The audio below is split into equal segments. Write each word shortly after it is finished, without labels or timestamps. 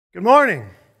Good morning.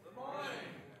 Good morning.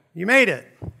 You made it.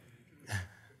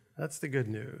 That's the good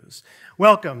news.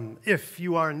 Welcome. If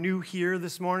you are new here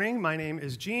this morning, my name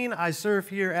is Gene. I serve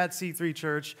here at C3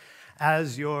 Church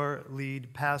as your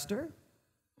lead pastor.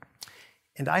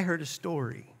 And I heard a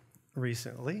story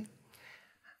recently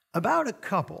about a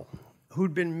couple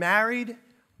who'd been married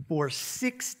for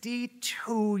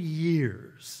 62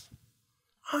 years.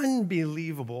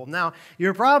 Unbelievable. Now,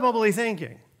 you're probably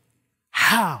thinking,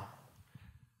 how?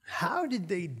 How did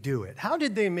they do it? How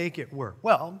did they make it work?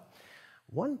 Well,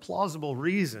 one plausible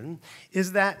reason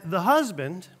is that the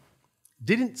husband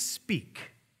didn't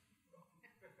speak.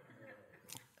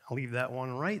 I'll leave that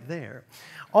one right there.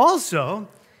 Also,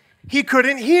 he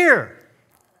couldn't hear.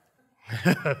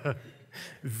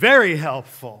 Very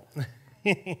helpful.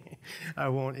 I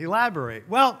won't elaborate.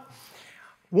 Well,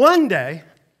 one day,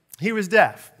 he was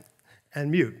deaf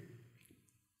and mute.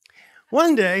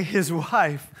 One day, his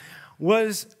wife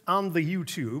was on the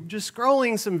YouTube, just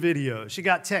scrolling some videos. She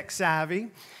got tech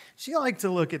savvy. She liked to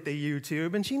look at the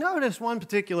YouTube, and she noticed one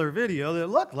particular video that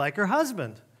looked like her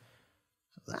husband.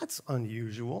 That's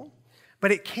unusual.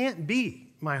 But it can't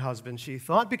be my husband, she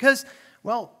thought, because,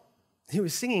 well, he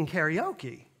was singing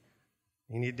karaoke.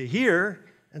 You need to hear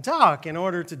and talk in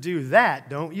order to do that,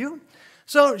 don't you?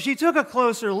 So she took a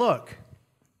closer look.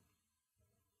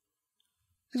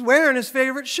 He's wearing his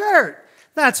favorite shirt.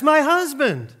 That's my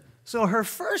husband. So her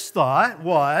first thought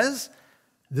was,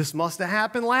 this must have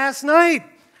happened last night.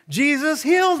 Jesus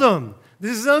healed him.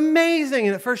 This is amazing.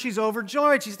 And at first she's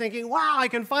overjoyed. She's thinking, wow, I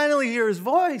can finally hear his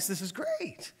voice. This is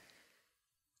great.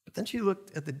 But then she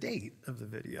looked at the date of the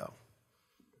video,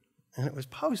 and it was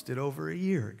posted over a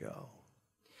year ago.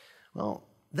 Well,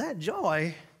 that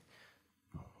joy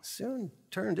soon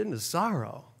turned into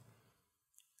sorrow.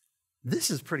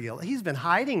 This is pretty, he's been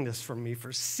hiding this from me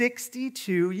for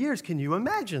 62 years. Can you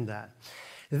imagine that?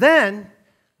 Then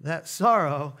that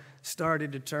sorrow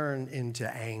started to turn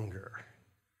into anger.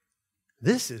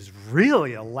 This is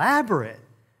really elaborate.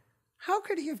 How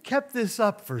could he have kept this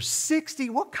up for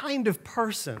 60? What kind of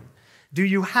person do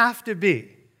you have to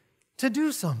be to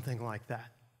do something like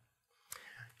that?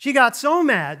 She got so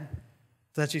mad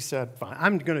that she said, fine,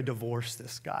 I'm going to divorce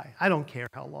this guy. I don't care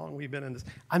how long we've been in this.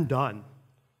 I'm done.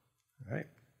 Right?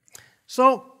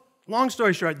 So, long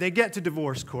story short, they get to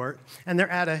divorce court, and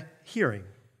they're at a hearing.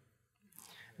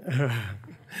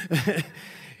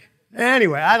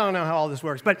 Anyway, I don't know how all this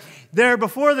works, but they're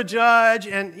before the judge,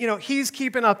 and, he's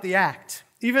keeping up the act,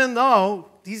 even though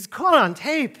he's caught on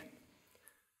tape.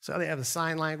 So they have a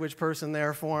sign language person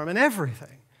there for him and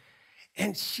everything.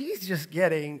 And she's just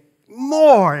getting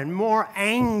more and more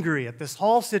angry at this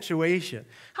whole situation.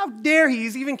 How dare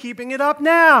he's even keeping it up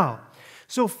now?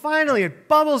 So finally, it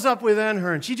bubbles up within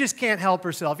her, and she just can't help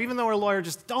herself. Even though her lawyer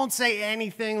just, don't say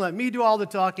anything, let me do all the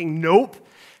talking. Nope.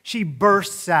 She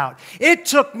bursts out. It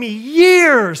took me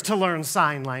years to learn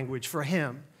sign language for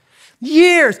him.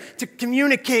 Years to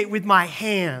communicate with my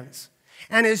hands.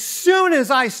 And as soon as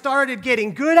I started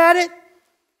getting good at it,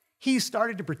 he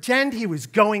started to pretend he was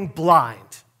going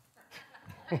blind.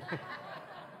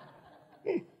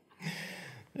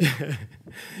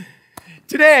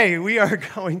 Today, we are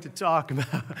going to talk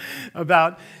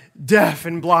about deaf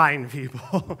and blind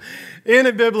people in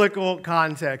a biblical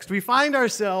context. We find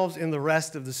ourselves in the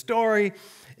rest of the story.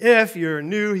 If you're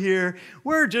new here,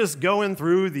 we're just going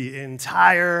through the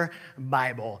entire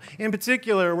Bible. In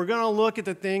particular, we're going to look at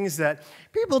the things that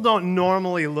people don't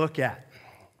normally look at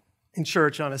in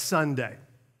church on a Sunday.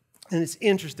 And it's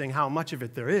interesting how much of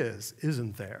it there is,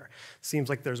 isn't there? Seems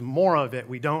like there's more of it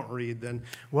we don't read than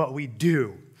what we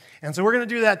do. And so we're going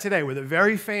to do that today with a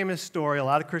very famous story. A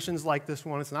lot of Christians like this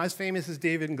one. It's not as famous as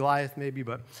David and Goliath maybe,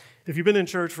 but if you've been in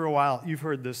church for a while, you've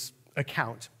heard this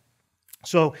account.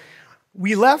 So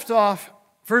we left off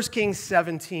 1 Kings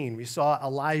 17. We saw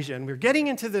Elijah, and we're getting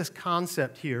into this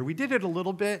concept here. We did it a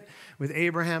little bit with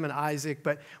Abraham and Isaac,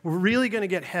 but we're really going to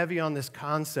get heavy on this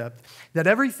concept that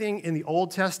everything in the Old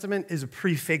Testament is a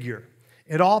prefigure.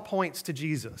 It all points to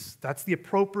Jesus. That's the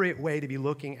appropriate way to be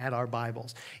looking at our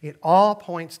Bibles. It all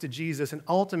points to Jesus, and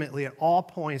ultimately it all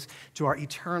points to our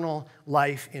eternal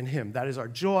life in Him. That is our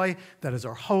joy. That is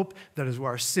our hope. That is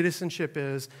where our citizenship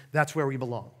is. That's where we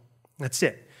belong. That's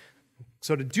it.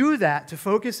 So to do that, to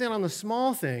focus in on the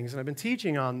small things, and I've been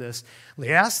teaching on this,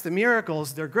 yes, the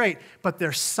miracles, they're great, but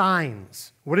they're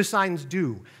signs. What do signs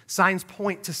do? Signs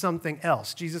point to something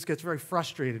else. Jesus gets very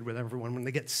frustrated with everyone when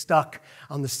they get stuck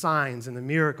on the signs and the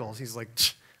miracles. He's like,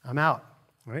 I'm out.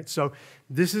 All right, so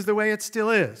this is the way it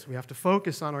still is. We have to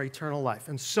focus on our eternal life.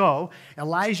 And so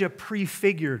Elijah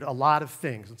prefigured a lot of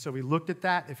things. And so we looked at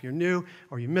that. If you're new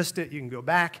or you missed it, you can go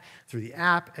back through the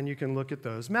app and you can look at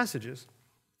those messages.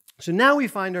 So now we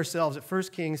find ourselves at 1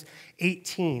 Kings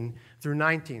 18 through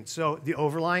 19. So the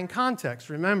overlying context,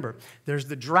 remember, there's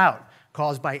the drought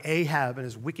caused by Ahab and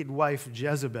his wicked wife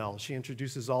Jezebel. She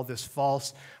introduces all this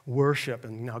false worship,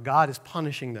 and now God is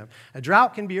punishing them. A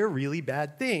drought can be a really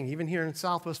bad thing, even here in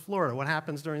Southwest Florida. What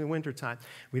happens during the wintertime?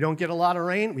 We don't get a lot of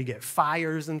rain. We get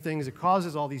fires and things. It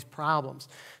causes all these problems.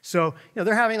 So,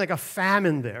 they're having like a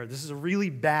famine there. This is a really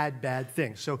bad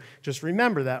thing. So just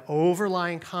remember that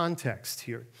overlying context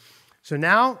here. So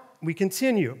now we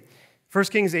continue. 1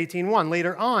 Kings 18:1,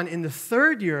 later on, in the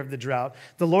 3rd year of the drought,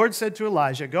 the Lord said to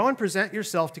Elijah, "Go and present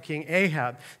yourself to King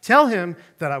Ahab. Tell him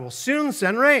that I will soon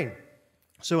send rain."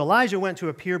 So Elijah went to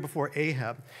appear before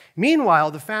Ahab.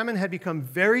 Meanwhile, the famine had become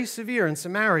very severe in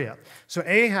Samaria. So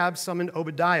Ahab summoned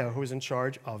Obadiah, who was in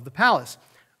charge of the palace.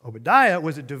 Obadiah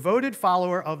was a devoted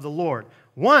follower of the Lord.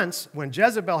 Once, when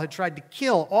Jezebel had tried to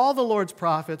kill all the Lord's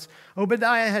prophets,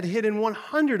 Obadiah had hidden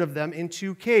 100 of them in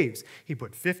 2 caves. He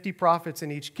put 50 prophets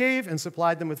in each cave and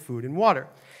supplied them with food and water.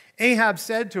 Ahab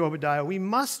said to Obadiah, "We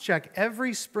must check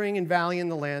every spring and valley in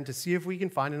the land to see if we can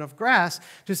find enough grass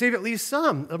to save at least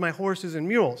some of my horses and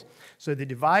mules." So they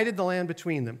divided the land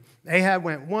between them. Ahab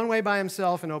went one way by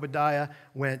himself, and Obadiah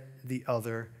went the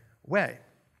other way.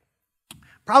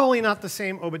 Probably not the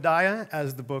same Obadiah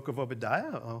as the book of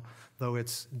Obadiah, though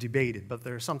it's debated, but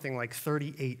there's something like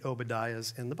 38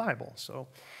 Obadiahs in the Bible. So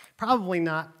probably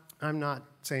not, I'm not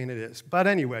saying it is. But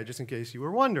anyway, just in case you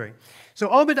were wondering. So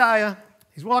Obadiah,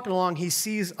 he's walking along, he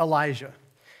sees Elijah.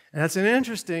 And that's an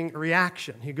interesting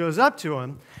reaction. He goes up to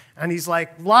him, and he's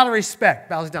like, a lot of respect,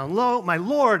 bows down. "Lo, my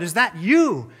Lord, is that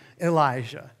you,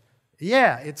 Elijah?"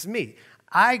 "Yeah, it's me.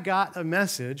 I got a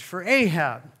message for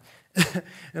Ahab."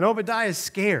 And Obadiah is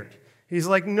scared. He's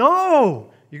like,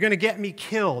 "No, you're going to get me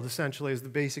killed," essentially is the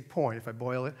basic point, if I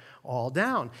boil it all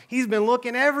down. He's been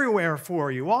looking everywhere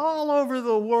for you, all over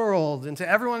the world. And to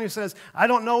everyone who says, "I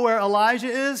don't know where Elijah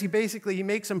is," he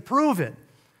makes him prove it.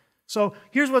 So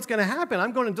here's what's going to happen.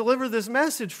 I'm going to deliver this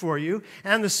message for you,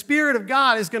 and the Spirit of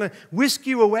God is going to whisk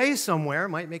you away somewhere. It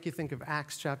might make you think of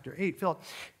Acts chapter 8. Philip,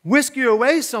 whisk you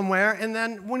away somewhere, and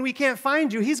then when we can't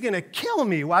find you, he's going to kill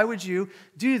me. Why would you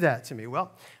do that to me?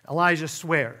 Well, Elijah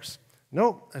swears.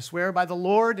 "No, I swear by the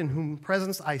Lord in whom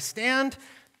presence I stand,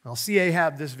 I'll see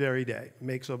Ahab this very day."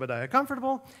 Makes Obadiah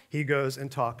comfortable. He goes and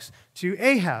talks to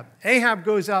Ahab. Ahab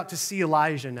goes out to see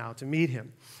Elijah now, to meet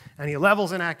him. And he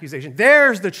levels an accusation.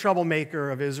 "There's the troublemaker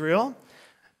of Israel."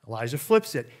 Elijah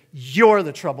flips it. "You're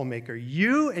the troublemaker.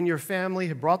 You and your family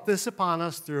have brought this upon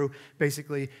us through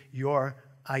basically your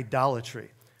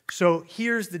idolatry." So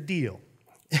here's the deal.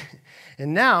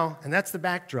 And that's the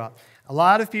backdrop. A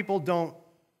lot of people don't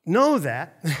know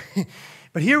that.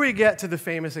 But here we get to the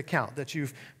famous account that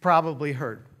you've probably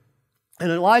heard.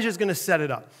 And Elijah's going to set it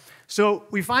up. So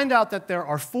we find out that there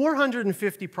are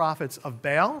 450 prophets of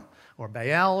Baal, or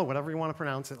Baal, or whatever you want to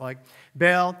pronounce it like,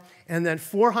 Baal, and then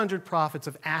 400 prophets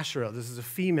of Asherah. This is a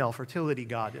female fertility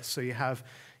goddess. So you have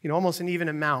almost an even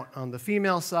amount on the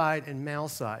female side and male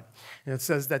side. And it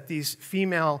says that these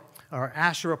female or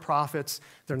Asherah prophets,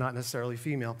 they're not necessarily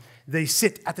female, they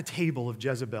sit at the table of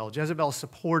Jezebel. Jezebel is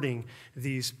supporting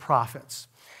these prophets.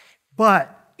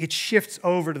 But it shifts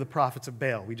over to the prophets of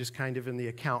Baal. We just kind of in the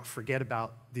account forget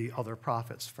about the other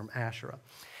prophets from Asherah.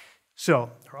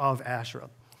 So, or of Asherah.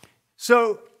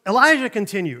 So Elijah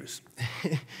continues,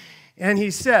 and he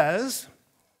says,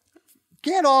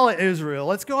 "Get all of Israel.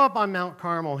 Let's go up on Mount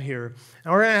Carmel here,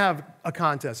 and we're going to have a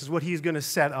contest," is what he's going to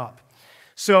set up.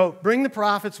 So bring the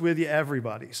prophets with you,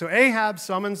 everybody. So Ahab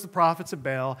summons the prophets of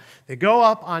Baal. They go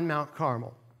up on Mount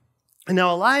Carmel. And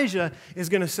now Elijah is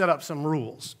going to set up some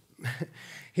rules.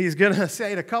 He's going to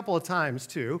say it a couple of times,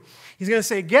 too. He's going to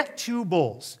say, "Get 2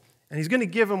 bulls." And he's going to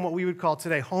give them what we would call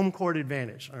today home court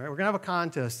advantage. All right, we're going to have a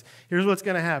contest. Here's what's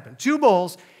going to happen. 2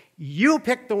 bulls, you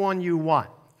pick the one you want.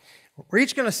 We're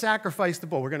each going to sacrifice the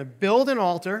bull. We're going to build an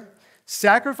altar,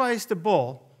 sacrifice the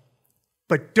bull,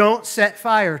 but don't set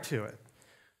fire to it.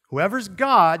 Whoever's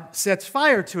God sets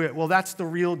fire to it, well, that's the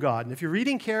real God. And if you're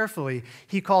reading carefully,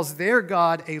 he calls their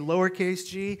God a lowercase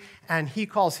g, and he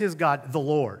calls his God the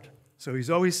Lord. So he's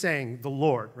always saying the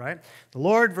Lord, right? The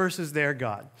Lord versus their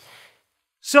God.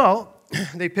 So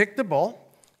they pick the bull,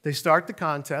 they start the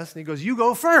contest, and he goes, "You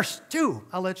go first, too.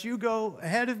 I'll let you go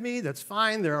ahead of me. That's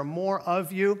fine. There are more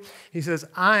of you." He says,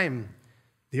 "I'm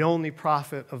the only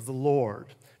prophet of the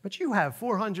Lord. But you have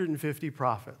 450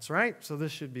 prophets, right? So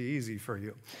this should be easy for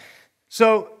you."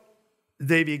 So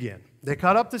they begin. They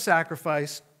cut up the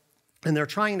sacrifice, and they're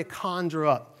trying to conjure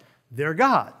up their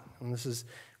God. And this is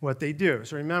what they do.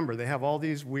 So remember, they have all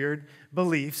these weird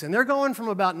beliefs, and they're going from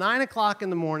about 9 o'clock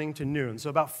in the morning to noon. So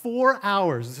about 4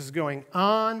 hours, this is going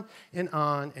on and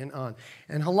on and on.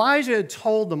 And Elijah had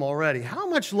told them already, how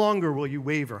much longer will you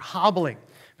waver, hobbling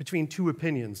between two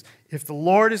opinions? If the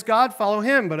Lord is God, follow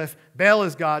him, but if Baal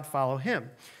is God, follow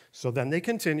him. So then they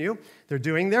continue. They're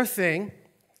doing their thing,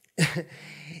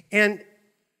 and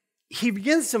he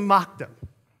begins to mock them.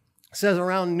 It says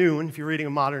around noon, if you're reading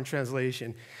a modern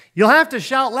translation, you'll have to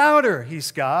shout louder, he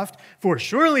scoffed, for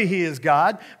surely he is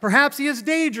God. Perhaps he is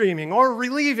daydreaming or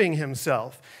relieving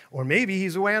himself. Or maybe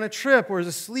he's away on a trip or is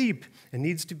asleep and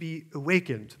needs to be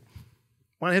awakened.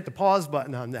 I want to hit the pause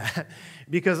button on that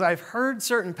because I've heard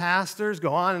certain pastors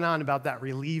go on and on about that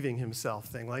relieving himself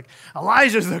thing. Like,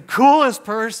 Elijah's the coolest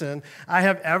person I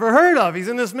have ever heard of. He's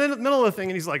in this middle of the thing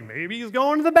and he's like, maybe he's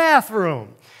going to the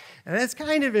bathroom. And it's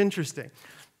kind of interesting.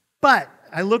 But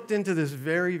I looked into this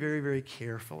very, very, very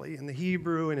carefully in the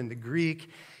Hebrew and in the Greek,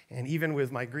 and even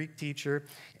with my Greek teacher,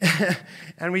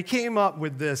 and we came up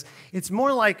with this. It's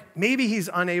more like maybe he's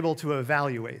unable to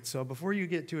evaluate. So before you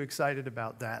get too excited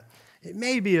about that, it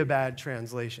may be a bad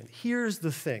translation. Here's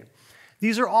the thing.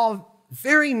 These are all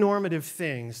very normative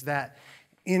things that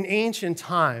in ancient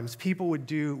times people would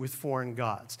do with foreign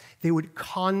gods. They would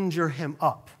conjure him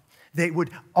up. They would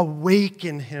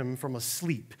awaken him from a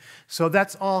sleep. So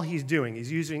that's all he's doing.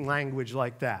 He's using language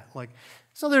like that.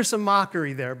 So there's some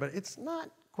mockery there, but it's not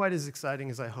quite as exciting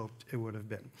as I hoped it would have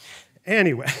been.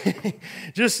 Anyway,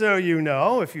 just so you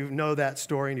know, if you know that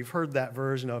story and you've heard that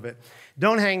version of it,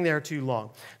 don't hang there too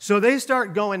long. So they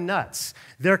start going nuts.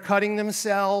 They're cutting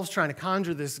themselves, trying to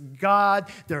conjure this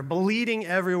god. They're bleeding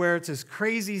everywhere. It's this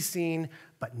crazy scene,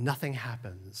 but nothing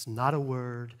happens. Not a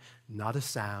word, not a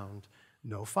sound.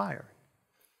 No fire.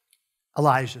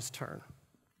 Elijah's turn.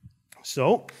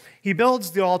 So he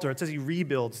builds the altar. It says he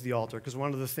rebuilds the altar because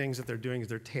one of the things that they're doing is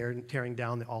they're tearing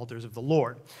down the altars of the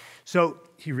Lord. So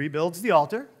he rebuilds the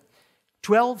altar.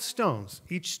 12 stones.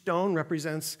 Each stone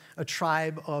represents a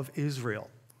tribe of Israel.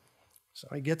 So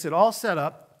he gets it all set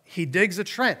up. He digs a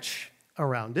trench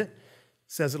around it.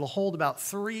 Says it'll hold about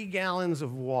 3 gallons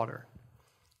of water.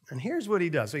 And here's what he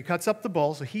does. So he cuts up the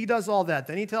bowl. So he does all that.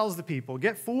 Then he tells the people,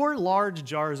 get 4 large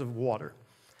jars of water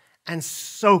and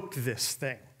soak this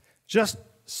thing. Just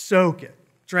soak it,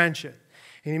 drench it.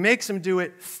 And he makes them do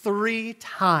it 3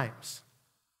 times.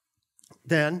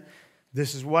 Then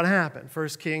this is what happened.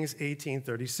 1 Kings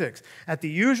 18:36. At the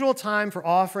usual time for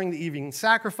offering the evening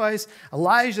sacrifice,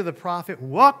 Elijah the prophet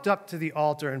walked up to the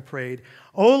altar and prayed,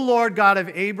 O Lord God of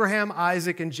Abraham,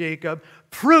 Isaac, and Jacob,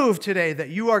 prove today that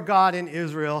you are God in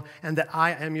Israel and that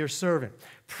I am your servant.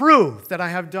 Prove that I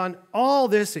have done all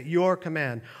this at your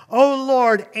command. O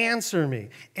Lord, answer me.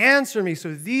 Answer me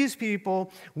so these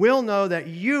people will know that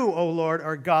you, O Lord,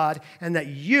 are God and that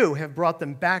you have brought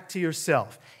them back to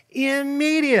yourself.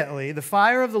 Immediately, the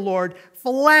fire of the Lord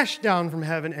flashed down from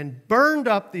heaven and burned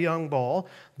up the young bull,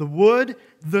 the wood,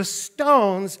 the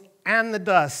stones, and the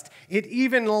dust. It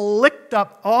even licked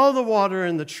up all the water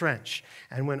in the trench.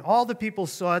 And when all the people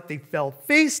saw it, they fell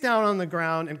face down on the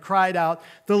ground and cried out,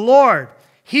 the Lord,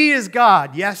 he is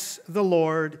God. Yes, the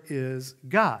Lord is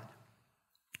God.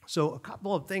 So a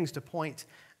couple of things to point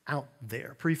out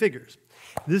there. Prefigures.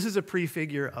 This is a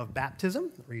prefigure of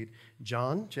baptism. Read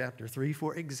John chapter 3,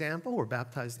 for example. We're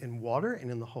baptized in water and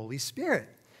in the Holy Spirit.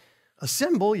 A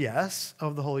symbol, yes,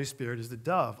 of the Holy Spirit is the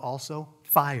dove, also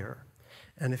fire.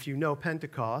 And if you know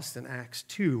Pentecost in Acts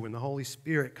 2, when the Holy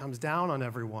Spirit comes down on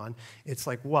everyone, it's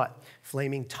like what?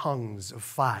 Flaming tongues of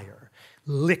fire.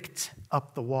 Licked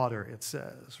up the water, it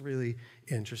says. Really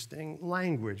interesting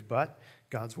language, but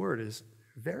God's word is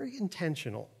very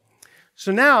intentional.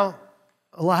 So now,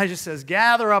 Elijah says,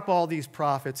 gather up all these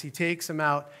prophets. He takes them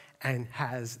out and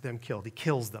has them killed. He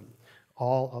kills them,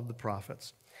 all of the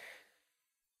prophets.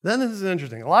 Then this is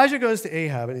interesting. Elijah goes to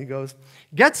Ahab and he goes,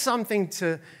 get something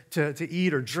to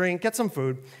eat or drink, get some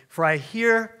food, for I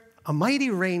hear a mighty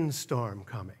rainstorm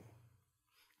coming.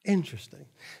 Interesting.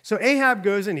 So Ahab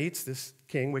goes and eats, this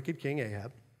king, wicked King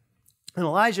Ahab. And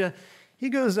Elijah, he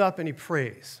goes up and he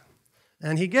prays.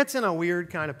 And he gets in a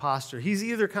weird kind of posture. He's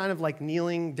either kind of like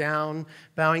kneeling down,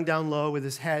 bowing down low with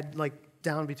his head like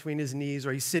down between his knees,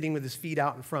 or he's sitting with his feet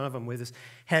out in front of him with his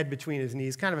head between his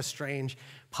knees. Kind of a strange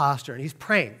posture. And he's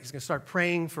praying. He's going to start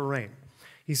praying for rain.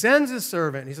 He sends his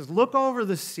servant and he says, look over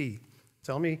the sea.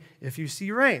 Tell me if you see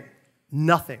rain.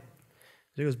 Nothing.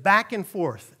 He goes back and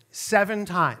forth 7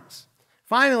 times.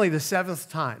 Finally, the 7th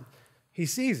time, he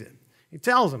sees it. He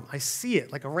tells him, I see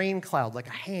it like a rain cloud, like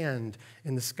a hand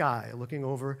in the sky looking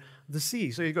over the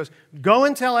sea. So he goes, go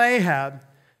and tell Ahab,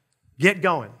 get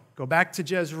going. Go back to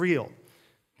Jezreel.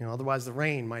 Otherwise the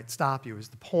rain might stop you is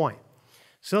the point.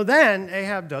 So then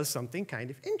Ahab does something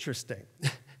kind of interesting.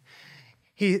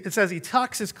 It says he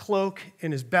tucks his cloak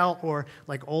in his belt, or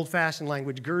like old-fashioned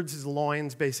language, girds his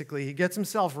loins, basically. He gets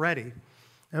himself ready.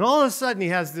 And all of a sudden, he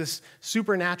has this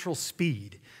supernatural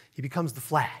speed. He becomes the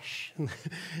Flash.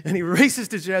 And he races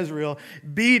to Jezreel,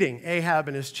 beating Ahab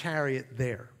and his chariot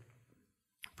there.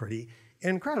 Pretty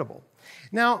incredible.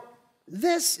 Now,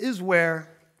 this is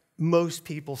where most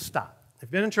people stop. I've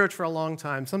been in church for a long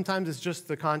time. Sometimes it's just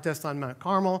the contest on Mount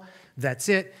Carmel. That's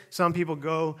it. Some people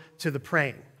go to the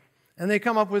praying. And they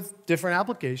come up with different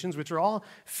applications, which are all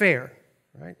fair,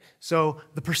 right? So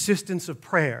the persistence of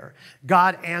prayer,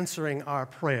 God answering our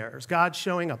prayers, God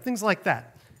showing up, things like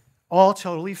that, all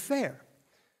totally fair.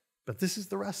 But this is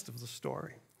the rest of the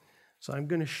story. So I'm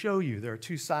going to show you there are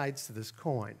two sides to this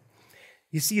coin.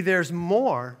 You see, there's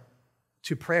more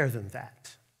to prayer than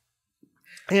that.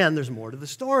 And there's more to the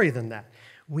story than that.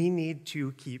 We need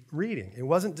to keep reading. It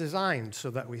wasn't designed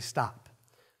so that we stop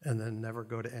and then never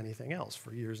go to anything else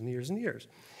for years and years and years.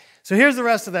 So here's the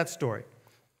rest of that story.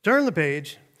 Turn the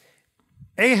page.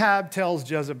 Ahab tells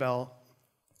Jezebel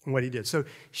what he did. So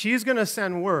she's going to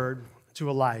send word to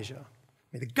Elijah.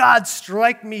 May the gods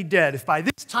strike me dead if by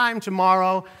this time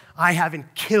tomorrow I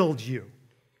haven't killed you.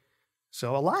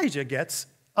 So Elijah gets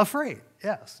afraid.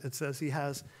 Yes, it says he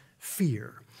has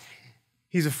fear.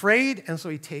 He's afraid, and so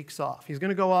he takes off. He's going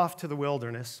to go off to the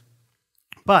wilderness.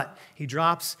 But he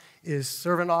drops his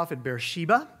servant off at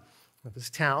Beersheba, of his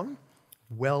town.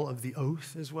 Well of the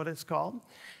Oath is what it's called.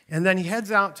 And then he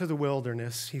heads out to the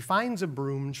wilderness. He finds a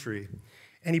broom tree,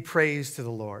 and he prays to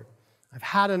the Lord. I've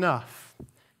had enough.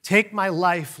 Take my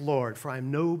life, Lord, for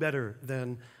I'm no better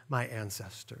than my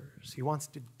ancestors. He wants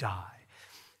to die.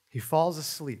 He falls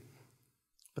asleep.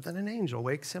 But then an angel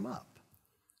wakes him up.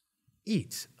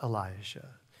 Eat, Elijah.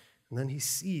 And then he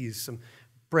sees some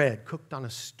bread cooked on a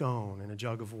stone and a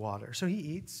jug of water. So he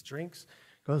eats, drinks,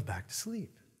 goes back to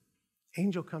sleep.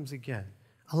 Angel comes again.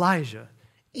 Elijah,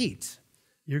 eat.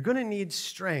 You're going to need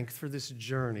strength for this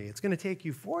journey. It's going to take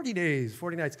you 40 days,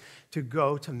 40 nights to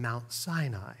go to Mount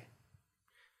Sinai.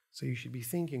 So you should be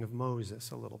thinking of Moses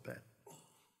a little bit.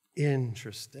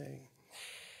 Interesting.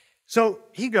 So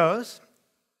he goes.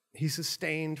 He's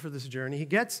sustained for this journey. He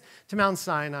gets to Mount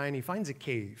Sinai and he finds a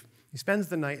cave. He spends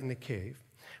the night in the cave.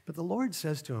 But the Lord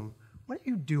says to him, what are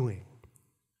you doing,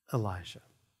 Elijah?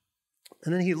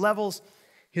 And then he levels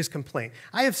his complaint.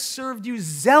 I have served you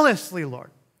zealously,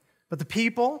 Lord. But the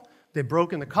people, they've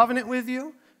broken the covenant with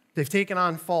you. They've taken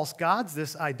on false gods,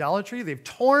 this idolatry. They've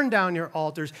torn down your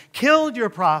altars, killed your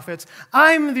prophets.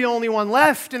 I'm the only one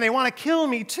left, and they want to kill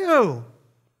me too.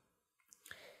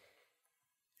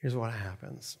 Here's what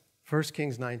happens. 1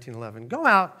 Kings 19:11. Go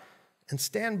out and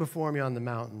stand before me on the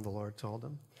mountain, the Lord told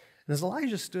him. And as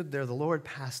Elijah stood there, the Lord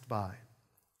passed by,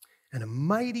 and a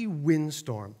mighty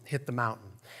windstorm hit the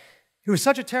mountain. It was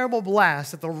such a terrible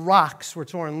blast that the rocks were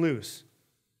torn loose.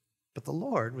 But the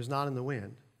Lord was not in the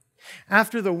wind.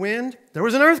 After the wind, there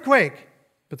was an earthquake,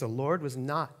 but the Lord was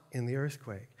not in the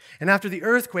earthquake. And after the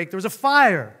earthquake, there was a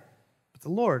fire, but the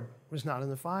Lord was not in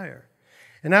the fire.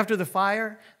 And after the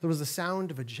fire, there was the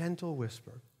sound of a gentle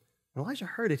whisper. When Elijah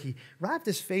heard it, he wrapped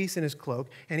his face in his cloak,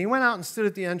 and he went out and stood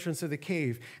at the entrance of the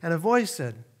cave. And a voice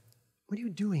said, what are you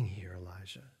doing here,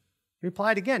 Elijah? He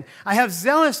replied again, I have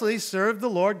zealously served the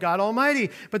Lord God Almighty,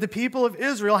 but the people of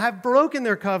Israel have broken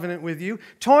their covenant with you,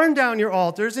 torn down your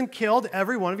altars, and killed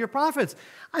every one of your prophets.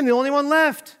 I'm the only one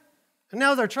left, and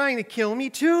now they're trying to kill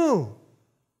me too.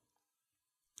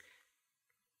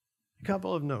 A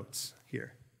couple of notes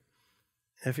here.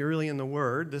 If you're really in the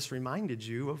Word, this reminded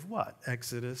you of what?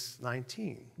 Exodus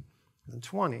 19 and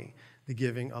 20, the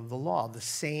giving of the law. The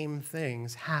same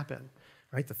things happen,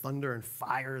 right? The thunder and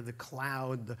fire, the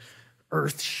cloud, the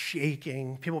earth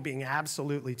shaking, people being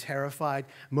absolutely terrified.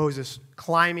 Moses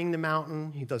climbing the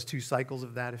mountain. He does 2 cycles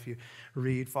of that if you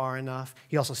read far enough.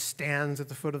 He also stands at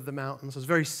the foot of the mountain. So it's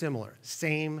very similar.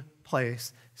 Same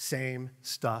place, same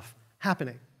stuff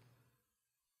happening.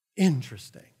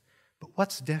 Interesting. But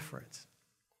what's different?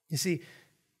 You see,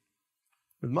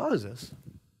 with Moses,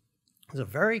 it's a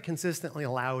very consistently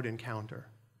loud encounter.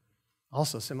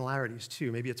 Also similarities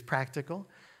too. Maybe it's practical.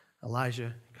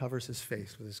 Elijah covers his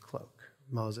face with his cloak.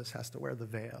 Moses has to wear the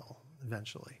veil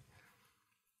eventually.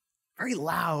 Very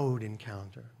loud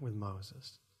encounter with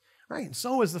Moses. Right, and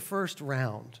so is the first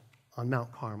round on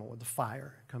Mount Carmel with the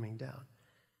fire coming down.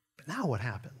 But now what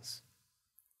happens?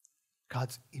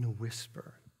 God's in a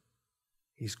whisper.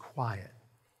 He's quiet.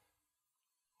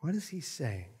 What is he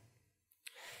saying?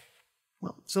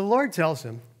 Well, so the Lord tells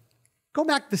him, go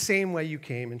back the same way you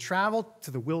came and travel to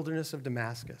the wilderness of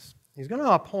Damascus. He's going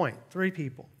to appoint 3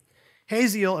 people.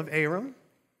 Hazael of Aram,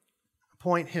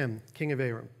 appoint him king of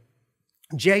Aram.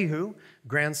 Jehu,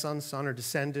 grandson, son, or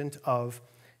descendant of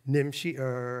Nimshi,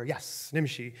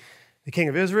 the king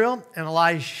of Israel, and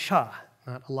Elisha,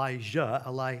 not Elijah,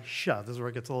 Elisha. This is where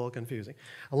it gets a little confusing.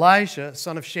 Elisha,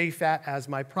 son of Shaphat, as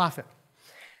my prophet.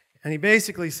 And he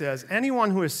basically says,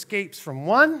 anyone who escapes from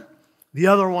one, the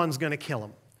other one's going to kill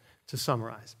him, to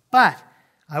summarize. But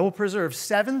I will preserve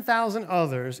 7,000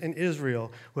 others in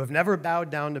Israel who have never bowed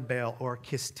down to Baal or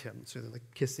kissed him. So they're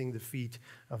like kissing the feet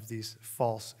of these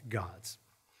false gods.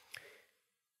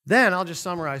 Then I'll just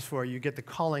summarize for you. You get the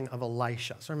calling of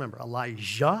Elisha. So remember,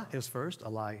 Elijah is first,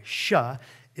 Elisha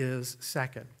is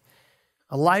second.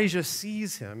 Elijah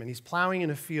sees him, and he's plowing in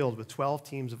a field with 12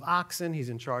 teams of oxen. He's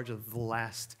in charge of the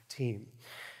last team.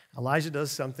 Elijah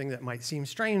does something that might seem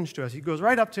strange to us. He goes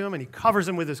right up to him, and he covers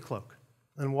him with his cloak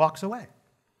and walks away.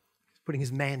 He's putting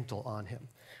his mantle on him.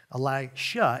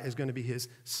 Elisha is going to be his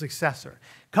successor.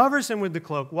 Covers him with the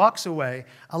cloak, walks away.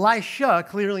 Elisha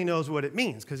clearly knows what it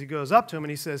means because he goes up to him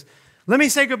and he says, let me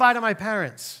say goodbye to my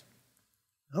parents.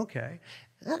 Okay.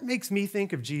 That makes me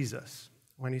think of Jesus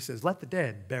when he says, let the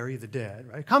dead bury the dead,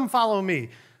 right? Come follow me.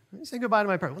 Let me say goodbye to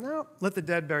my parents. Well, no, let the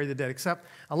dead bury the dead, except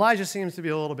Elijah seems to be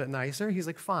a little bit nicer. He's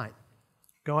like, fine,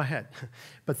 go ahead.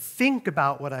 But think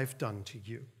about what I've done to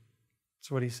you.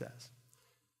 That's what he says.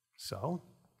 So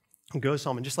he goes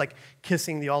home, and just like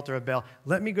kissing the altar of Baal,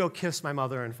 let me go kiss my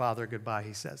mother and father goodbye,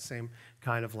 he says. Same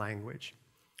kind of language.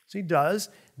 So he does.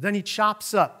 Then he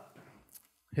chops up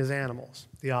his animals,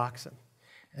 the oxen,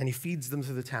 and he feeds them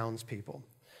to the townspeople.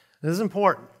 This is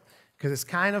important because it's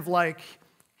kind of like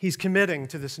he's committing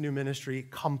to this new ministry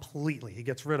completely. He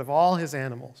gets rid of all his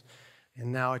animals.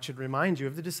 And now it should remind you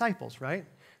of the disciples, right?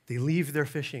 They leave their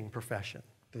fishing profession.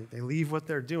 They leave what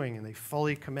they're doing, and they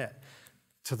fully commit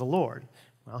to the Lord.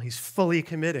 Well, he's fully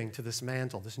committing to this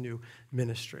mantle, this new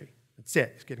ministry. That's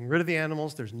it. He's getting rid of the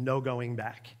animals. There's no going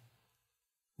back.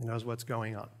 He knows what's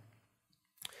going on.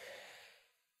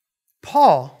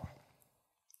 Paul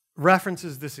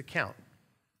references this account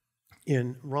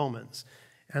in Romans.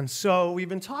 And so we've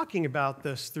been talking about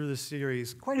this through the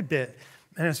series quite a bit,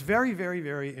 and it's very, very,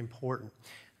 very important.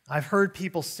 I've heard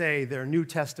people say they're New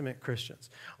Testament Christians.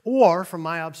 Or, from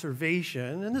my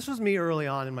observation, and this was me early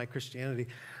on in my Christianity,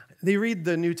 they read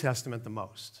the New Testament the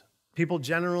most. People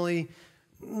generally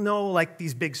know like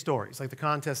these big stories, like the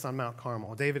contest on Mount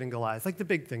Carmel, David and Goliath, like the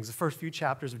big things, the first few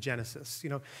chapters of Genesis,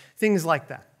 things like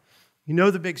that. You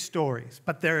know the big stories,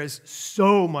 but there is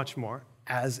so much more,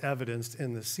 as evidenced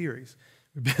in this series.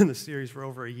 We've been in the series for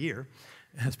over a year,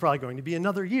 and it's probably going to be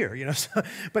another year,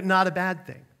 but not a bad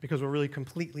thing, because we're really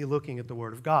completely looking at the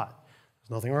Word of God. There's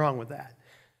nothing wrong with that.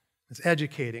 It's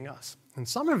educating us. And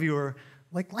some of you are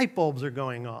like light bulbs are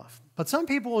going off, but some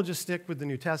people will just stick with the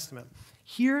New Testament.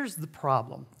 Here's the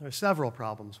problem. There are several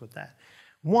problems with that.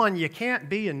 One, you can't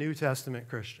be a New Testament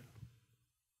Christian.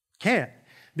 Can't,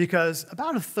 because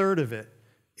about a third of it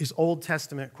is Old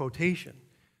Testament quotation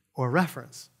or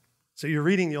reference. So you're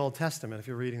reading the Old Testament if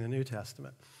you're reading the New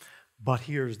Testament. But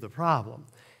here's the problem.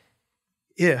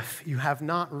 If you have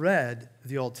not read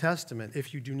the Old Testament,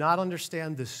 if you do not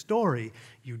understand this story,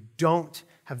 you don't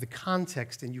have the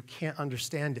context and you can't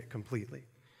understand it completely.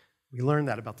 We learned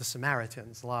that about the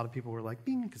Samaritans. A lot of people were like,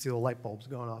 bing, you could see the light bulbs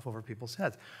going off over people's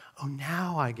heads. Oh,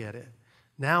 now I get it.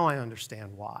 Now I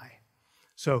understand why.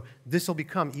 So this will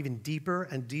become even deeper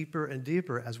and deeper and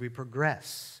deeper as we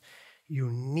progress. You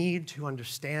need to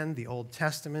understand the Old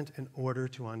Testament in order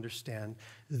to understand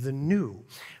the New.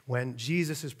 When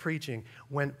Jesus is preaching,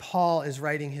 when Paul is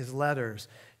writing his letters,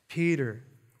 Peter,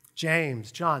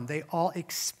 James, John, they all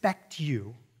expect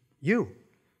you,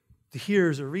 the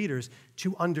hearers or readers,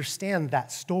 to understand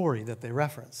that story that they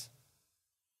reference.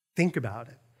 Think about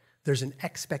it. There's an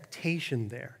expectation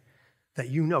there that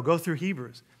you know. Go through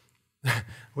Hebrews.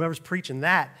 Whoever's preaching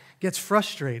that gets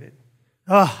frustrated.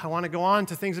 Oh, I want to go on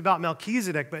to things about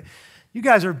Melchizedek, but you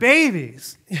guys are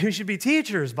babies. You should be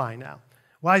teachers by now.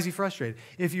 Why is he frustrated?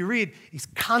 If you read, he's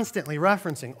constantly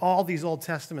referencing all these Old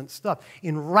Testament stuff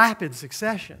in rapid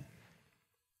succession.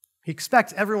 He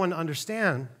expects everyone to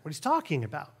understand what he's talking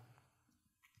about.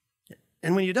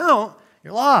 And when you don't,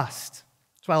 you're lost.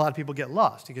 That's why a lot of people get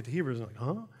lost. You get to Hebrews and like,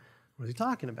 huh? What is he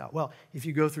talking about? Well, if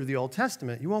you go through the Old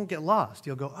Testament, you won't get lost.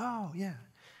 You'll go, oh, yeah,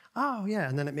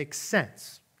 and then it makes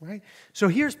sense. Right? So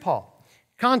here's Paul.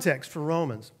 Context for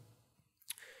Romans.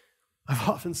 I've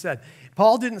often said,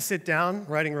 Paul didn't sit down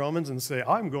writing Romans and say,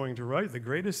 I'm going to write the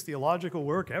greatest theological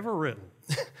work ever written.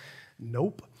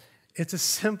 Nope. It's a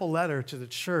simple letter to the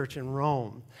church in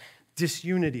Rome.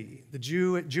 Disunity. The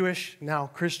Jewish, now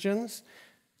Christians,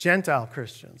 Gentile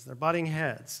Christians, they're butting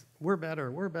heads. We're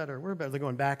better, we're better, we're better. They're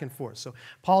going back and forth. So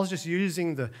Paul's just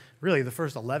using the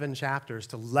first 11 chapters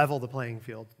to level the playing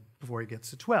field before he gets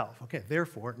to 12. Okay,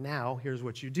 therefore, now here's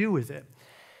what you do with it.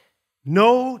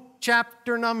 No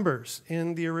chapter numbers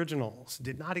in the originals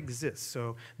did not exist.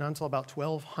 So not until about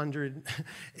 1200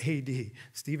 AD.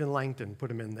 Stephen Langton put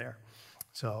them in there.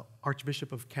 So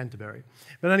Archbishop of Canterbury.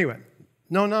 But anyway,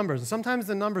 no numbers. And sometimes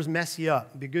the numbers mess you up.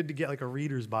 It'd be good to get like a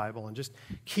reader's Bible and just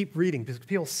keep reading because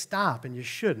people stop and you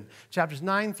shouldn't. Chapters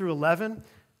 9 through 11,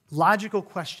 logical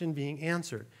question being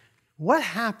answered. What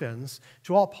happens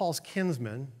to all Paul's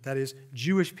kinsmen, that is,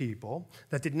 Jewish people,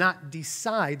 that did not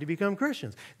decide to become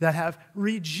Christians, that have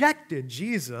rejected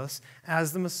Jesus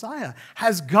as the Messiah?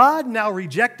 Has God now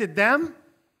rejected them?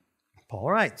 Paul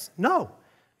writes, no.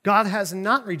 God has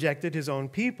not rejected his own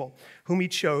people, whom he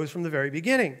chose from the very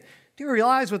beginning. Do you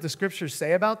realize what the scriptures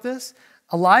say about this?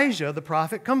 Elijah, the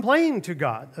prophet, complained to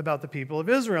God about the people of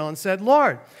Israel and said,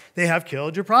 Lord, they have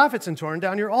killed your prophets and torn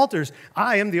down your altars.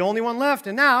 I am the only one left,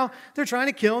 and now they're trying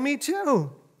to kill me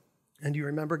too. And do you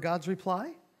remember God's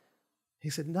reply? He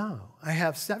said, no, I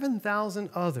have 7,000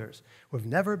 others who have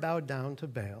never bowed down to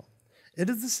Baal. It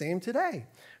is the same today.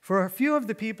 For a few of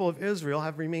the people of Israel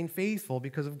have remained faithful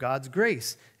because of God's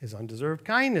grace, his undeserved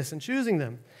kindness in choosing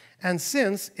them. And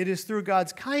since it is through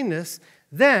God's kindness,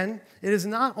 then it is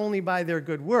not only by their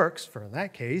good works, for in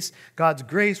that case, God's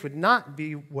grace would not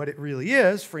be what it really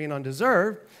is, free and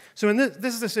undeserved. So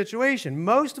this is the situation.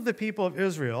 Most of the people of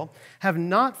Israel have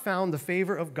not found the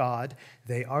favor of God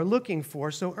they are looking for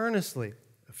so earnestly.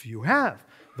 A few have,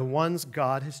 the ones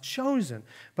God has chosen.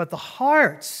 But the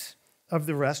hearts of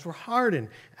the rest were hardened.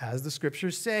 As the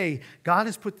scriptures say, God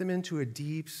has put them into a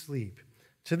deep sleep.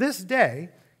 To this day,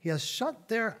 he has shut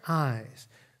their eyes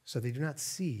so they do not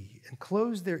see, and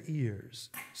closed their ears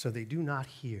so they do not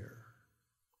hear.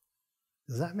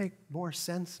 Does that make more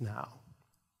sense now?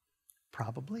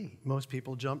 Probably. Most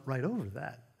people jump right over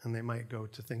that, and they might go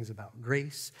to things about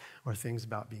grace or things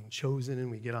about being chosen,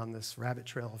 and we get on this rabbit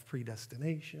trail of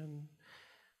predestination.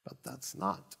 But that's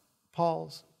not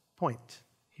Paul's point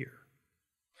here.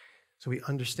 So we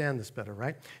understand this better,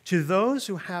 right? To those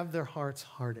who have their hearts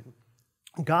hardened,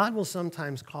 God will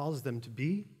sometimes cause them to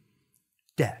be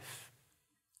deaf,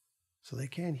 so they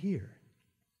can't hear,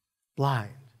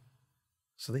 blind,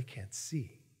 so they can't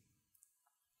see.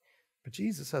 But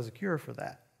Jesus has a cure for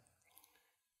that.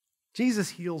 Jesus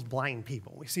heals blind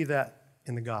people. We see that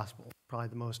in the gospel. Probably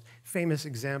the most famous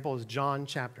example is John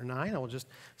chapter 9. I will just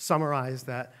summarize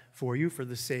that for you for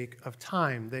the sake of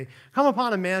time. They come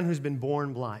upon a man who's been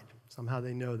born blind. Somehow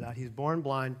they know that. He's born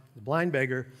blind, the blind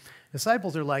beggar.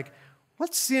 Disciples are like,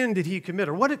 what sin did he commit?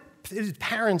 Or what did his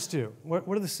parents do? What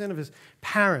are the sin of his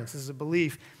parents? This is a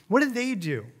belief. What did they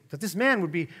do that this man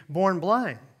would be born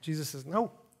blind? Jesus says,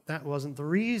 no, that wasn't the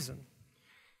reason.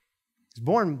 He's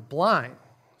born blind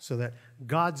so that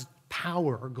God's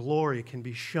power or glory can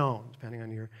be shown, depending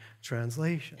on your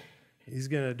translation. He's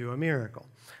going to do a miracle.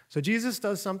 So Jesus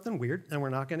does something weird, and we're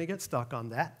not going to get stuck on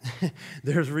that.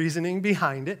 There's reasoning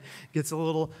behind it. Gets a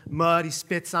little mud, he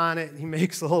spits on it, he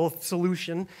makes a little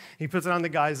solution. He puts it on the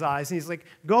guy's eyes, and he's like,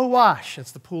 go wash.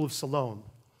 It's the pool of Siloam.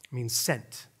 It means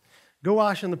sent. Go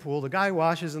wash in the pool. The guy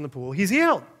washes in the pool. He's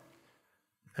healed.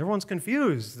 Everyone's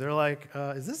confused. They're like,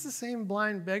 is this the same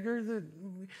blind beggar?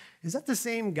 Is that the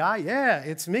same guy? Yeah,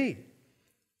 it's me.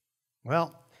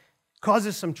 Well,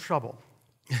 causes some trouble.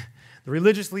 The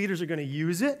religious leaders are going to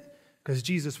use it because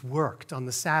Jesus worked on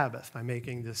the Sabbath by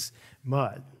making this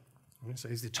mud. So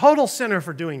he's the total sinner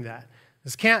for doing that.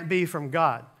 This can't be from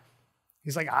God.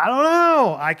 He's like, I don't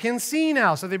know. I can see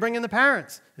now. So they bring in the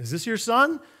parents. Is this your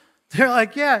son? They're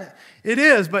like, yeah, it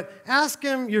is, but ask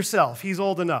him yourself. He's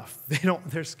old enough.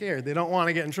 They're scared. They don't want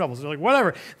to get in trouble. So they're like,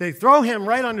 whatever. They throw him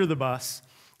right under the bus,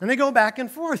 and they go back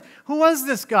and forth. Who was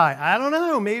this guy? I don't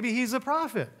know. Maybe he's a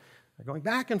prophet. They're going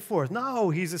back and forth. No,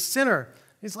 he's a sinner.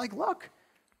 He's like, look,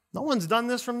 no one's done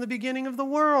this from the beginning of the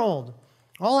world.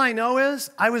 All I know is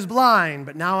I was blind,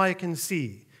 but now I can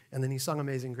see. And then he sung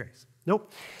Amazing Grace.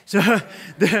 Nope. So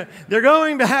they're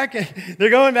going back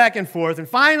and forth, and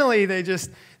finally they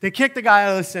kick the guy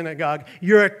out of the synagogue.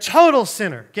 You're a total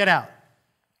sinner. Get out.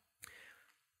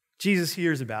 Jesus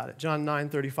hears about it. John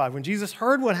 9:35. When Jesus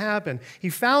heard what happened, he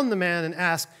found the man and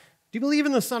asked, do you believe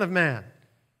in the Son of Man?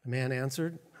 The man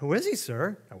answered, who is he,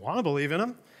 sir? I want to believe in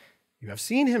him. You have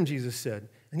seen him, Jesus said,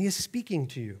 and he is speaking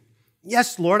to you.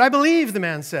 Yes, Lord, I believe, the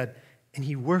man said, and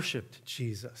he worshiped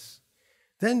Jesus.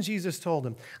 Then Jesus told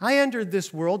him, I entered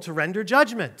this world to render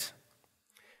judgment,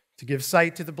 to give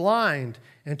sight to the blind,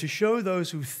 and to show those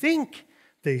who think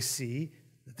they see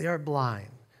that they are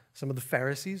blind. Some of the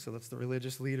Pharisees, so that's the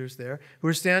religious leaders there, who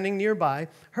were standing nearby,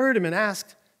 heard him and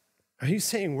asked, "Are you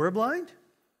saying we're blind?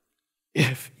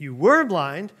 If you were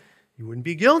blind, you wouldn't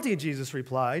be guilty," Jesus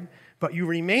replied, "but you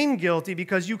remain guilty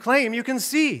because you claim you can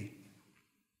see."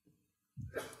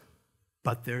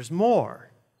 But there's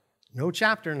more. No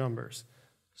chapter numbers,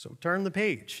 so turn the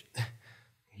page.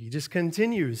 He just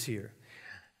continues here.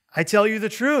 "I tell you the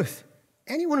truth.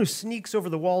 Anyone who sneaks over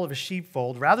the wall of a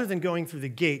sheepfold rather than going through the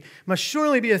gate must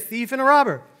surely be a thief and a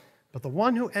robber. But the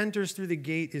one who enters through the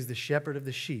gate is the shepherd of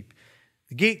the sheep.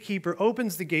 The gatekeeper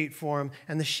opens the gate for him,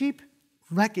 and the sheep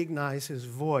recognize his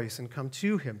voice and come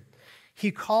to him.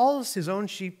 He calls his own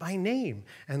sheep by name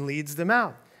and leads them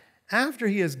out. After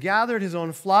he has gathered his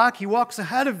own flock, he walks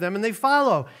ahead of them, and they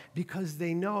follow because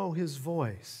they know his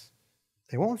voice.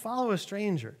 They won't follow a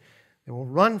stranger. They will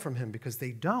run from him because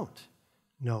they don't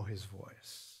know his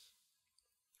voice."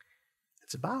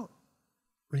 It's about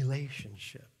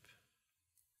relationship.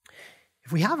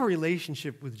 If we have a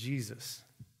relationship with Jesus,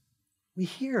 we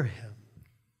hear him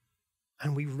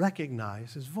and we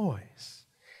recognize his voice.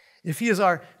 If he is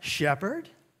our shepherd,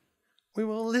 we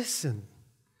will listen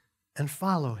and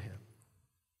follow him.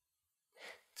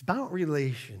 It's about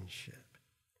relationship.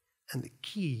 And the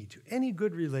key to any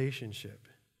good relationship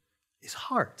is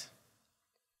heart.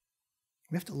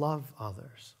 We have to love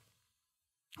others.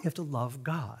 We have to love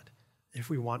God if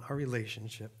we want our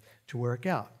relationship to work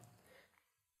out.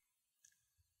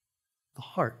 The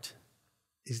heart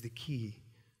is the key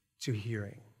to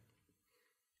hearing.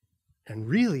 And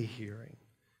really hearing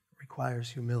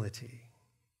requires humility,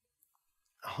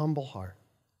 a humble heart.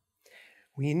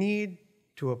 We need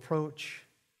to approach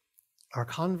our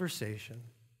conversation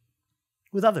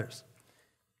with others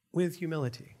with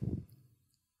humility.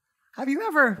 Have you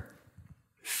ever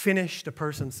finished a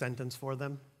person's sentence for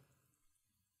them?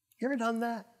 You ever done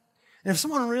that? And if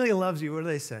someone really loves you, what do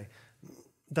they say?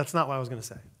 "That's not what I was going to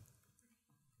say."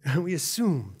 We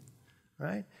assume,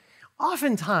 right?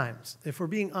 Oftentimes, if we're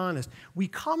being honest, we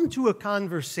come to a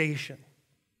conversation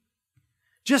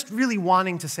just really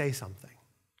wanting to say something,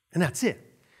 and that's it.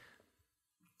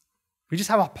 We just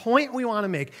have a point we want to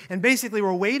make, and basically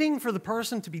we're waiting for the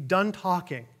person to be done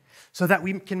talking so that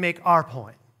we can make our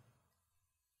point.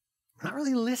 We're not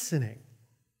really listening.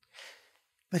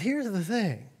 But here's the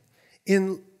thing.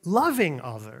 In loving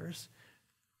others,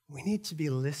 we need to be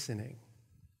listening.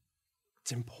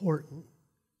 It's important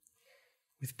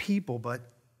with people, but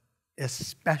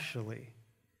especially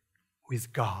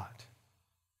with God.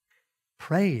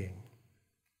 Praying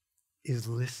is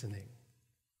listening.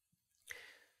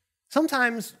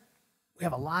 Sometimes we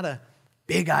have a lot of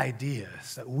big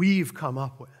ideas that we've come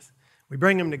up with. We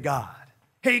bring them to God.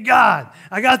 "Hey, God,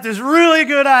 I got this really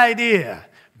good idea.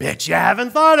 Bet you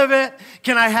haven't thought of it.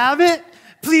 Can I have it?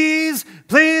 Please,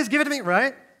 please give it to me,"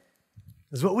 right?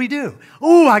 That's what we do.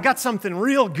 "Oh, I got something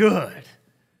real good.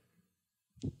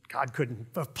 God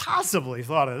couldn't have possibly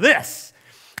thought of this.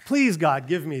 Please, God,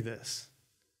 give me this."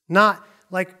 Not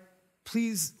like,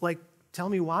 "Please, tell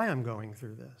me why I'm going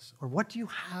through this," or "What do you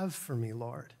have for me,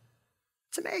 Lord?"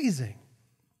 It's amazing.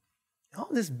 All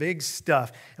this big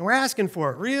stuff, and we're asking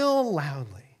for it real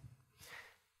loudly.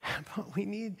 But we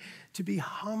need to be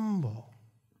humble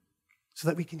so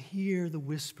that we can hear the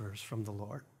whispers from the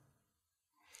Lord.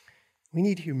 We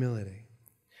need humility.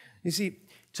 You see,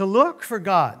 to look for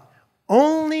God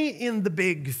only in the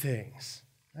big things.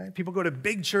 Right? People go to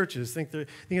big churches, think they're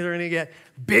going to get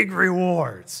big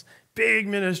rewards, big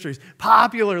ministries,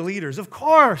 popular leaders. Of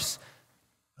course,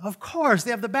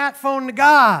 they have the bat phone to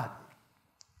God.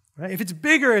 Right? If it's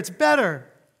bigger, it's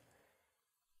better.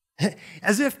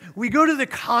 As if we go to the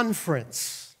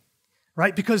conference,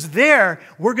 right? Because there,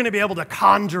 we're going to be able to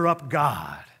conjure up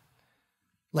God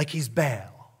like he's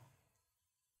Baal.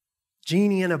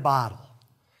 Genie in a bottle.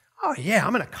 Oh yeah,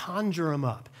 I'm going to conjure him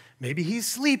up. Maybe he's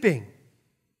sleeping.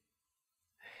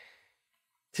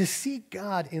 To seek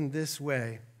God in this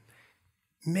way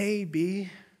may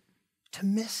be to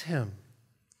miss him.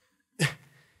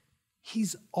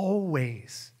 He's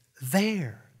always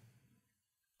there.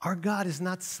 Our God is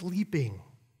not sleeping.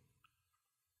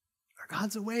 Our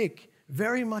God's awake,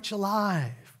 very much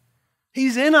alive.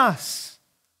 He's in us.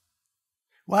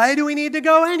 Why do we need to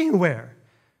go anywhere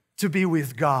to be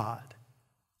with God?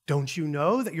 Don't you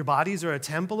know that your bodies are a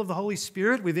temple of the Holy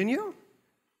Spirit within you?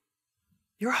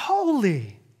 You're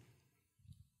holy.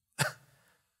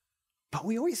 But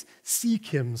we always seek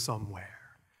him somewhere.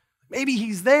 Maybe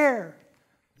he's there.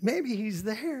 Maybe he's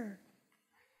there.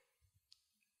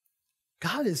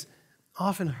 God is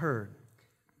often heard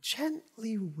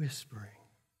gently whispering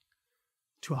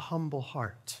to a humble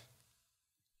heart,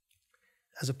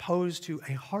 as opposed to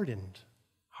a hardened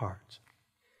heart.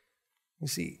 You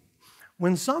see,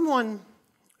 when someone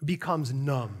becomes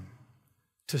numb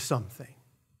to something,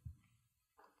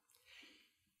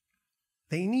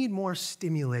 they need more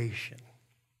stimulation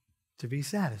to be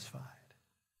satisfied.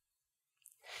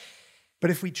 But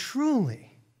if we truly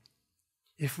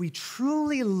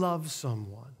love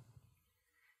someone,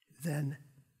 then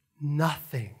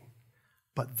nothing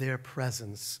but their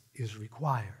presence is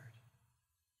required.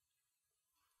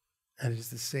 And it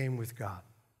is the same with God.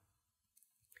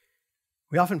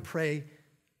 We often pray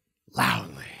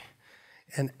loudly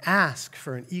and ask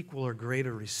for an equal or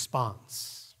greater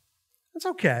response. That's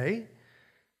okay,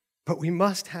 but we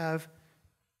must have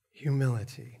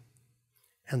humility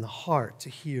and the heart to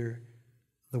hear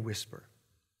the whisper.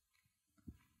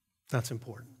 That's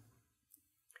important.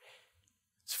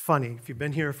 It's funny, if you've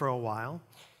been here for a while,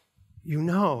 you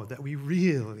know that we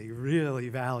really, really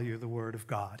value the Word of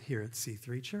God here at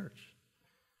C3 Church.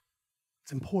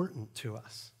 It's important to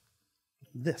us.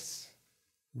 This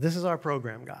is our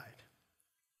program guide.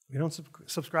 We don't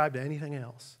subscribe to anything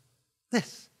else.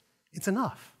 It's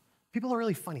enough. People are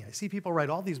really funny. I see people write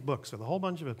all these books with a whole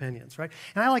bunch of opinions, right?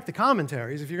 And I like the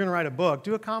commentaries. If you're going to write a book,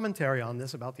 do a commentary on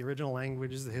this about the original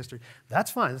languages, the history.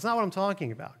 That's fine. That's not what I'm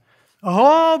talking about. A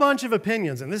whole bunch of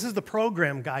opinions, and this is the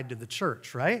program guide to the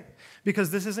church, right?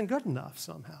 Because this isn't good enough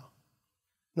somehow.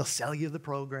 They'll sell you the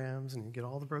programs, and you get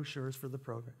all the brochures for the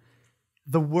program.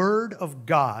 The Word of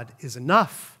God is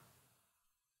enough.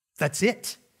 That's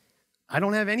it. I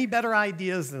don't have any better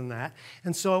ideas than that.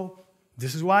 And so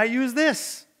this is why I use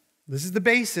this. This is the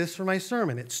basis for my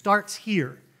sermon. It starts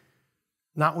here,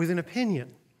 not with an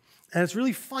opinion. And it's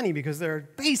really funny because there are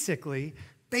basically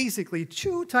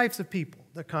two types of people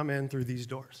that come in through these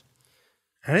doors.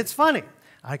 And it's funny.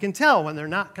 I can tell when they're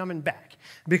not coming back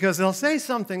because they'll say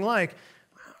something like,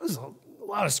 there's a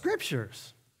lot of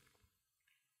scriptures.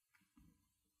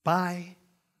 Bye.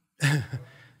 I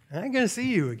ain't going to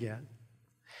see you again.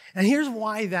 And here's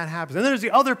why that happens. And there's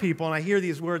the other people, and I hear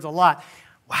these words a lot.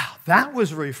 Wow, that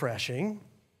was refreshing.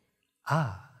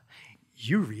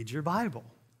 You read your Bible.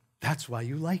 That's why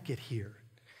you like it here.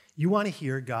 You want to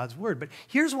hear God's word. But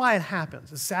here's why it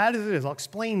happens. As sad as it is, I'll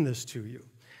explain this to you.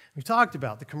 We've talked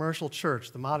about the commercial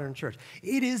church, the modern church.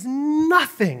 It is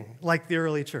nothing like the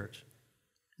early church.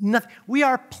 Nothing. We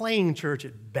are playing church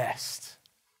at best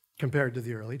compared to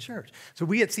the early church. So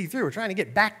we at C3, we're trying to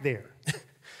get back there.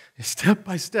 Step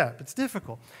by step. It's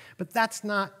difficult. But that's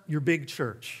not your big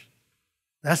church.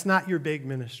 That's not your big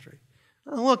ministry. It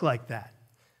doesn't look like that.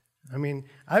 I mean,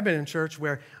 I've been in church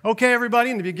where, okay, everybody,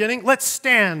 in the beginning, let's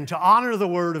stand to honor the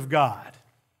Word of God.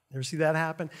 You ever see that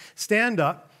happen? Stand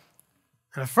up.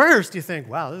 And at first, you think,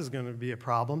 wow, this is going to be a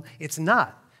problem. It's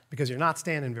not, because you're not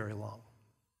standing very long.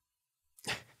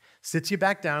 Sits you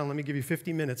back down, and let me give you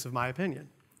 50 minutes of my opinion.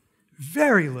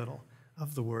 Very little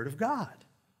of the Word of God.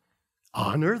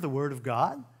 Honor the Word of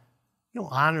God. You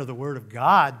don't honor the Word of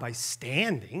God by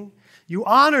standing. You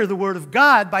honor the Word of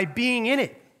God by being in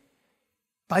it,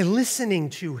 by listening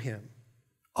to Him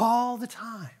all the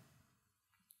time,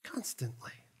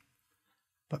 constantly.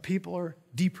 But people are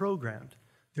deprogrammed.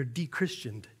 They're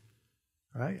de-Christianed,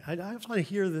 right? I just want to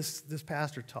hear this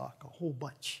pastor talk a whole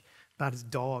bunch about his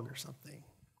dog or something.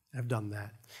 I've done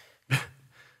that.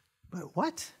 But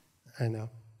what? I know.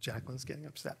 Jacqueline's getting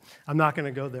upset. I'm not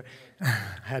going to go there. I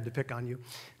had to pick on you.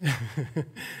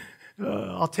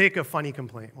 I'll take a funny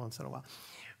complaint once in a while.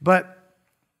 But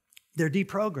they're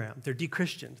deprogrammed. They're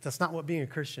de-Christianed. That's not what being a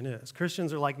Christian is.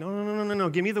 Christians are like, no.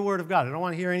 Give me the Word of God. I don't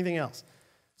want to hear anything else.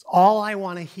 It's all I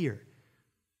want to hear.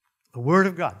 The Word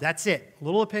of God. That's it.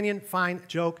 Little opinion, fine.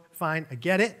 Joke, fine. I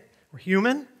get it. We're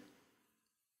human.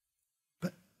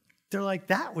 But they're like,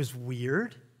 that was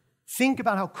weird. Think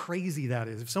about how crazy that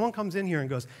is. If someone comes in here and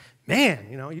goes, man,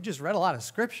 you just read a lot of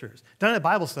scriptures. Done a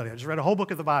Bible study. I just read a whole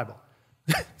book of the Bible.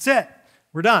 That's it.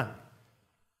 We're done.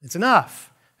 It's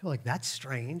enough. You're like, that's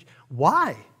strange.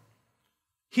 Why?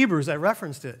 Hebrews, I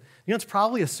referenced it. It's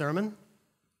probably a sermon.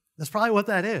 That's probably what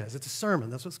that is. It's a sermon.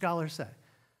 That's what scholars say.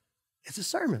 It's a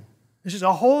sermon. It's just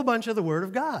a whole bunch of the Word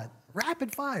of God.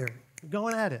 Rapid fire.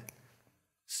 Going at it.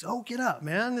 Soak it up,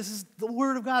 man. This is the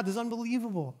Word of God. This is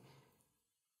unbelievable.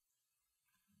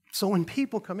 So when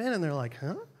people come in and they're like,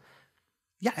 huh?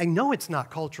 Yeah, I know it's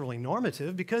not culturally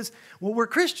normative because, well, we're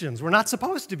Christians. We're not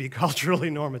supposed to be culturally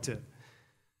normative.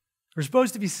 We're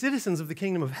supposed to be citizens of the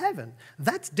kingdom of heaven.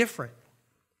 That's different.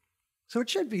 So it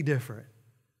should be different.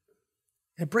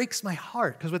 It breaks my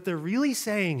heart because what they're really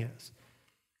saying is,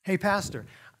 hey, pastor,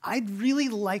 I'd really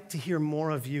like to hear more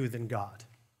of you than God.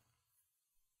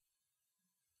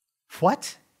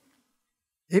 What?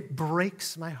 It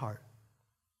breaks my heart.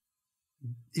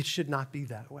 It should not be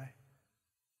that way.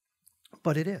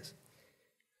 But it is.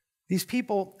 These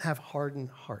people have hardened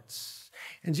hearts.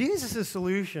 And Jesus'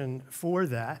 solution for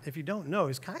that, if you don't know,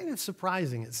 is kind of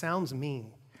surprising. It sounds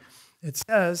mean. It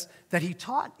says that he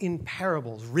taught in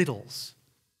parables, riddles,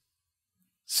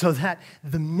 so that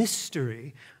the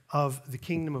mystery of the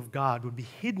kingdom of God would be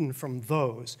hidden from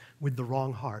those with the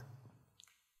wrong heart.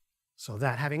 So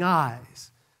that having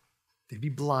eyes, they'd be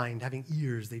blind, having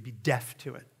ears, they'd be deaf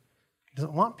to it. He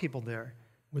doesn't want people there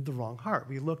with the wrong heart.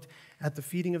 We looked at the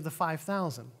feeding of the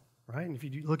 5,000, right? And if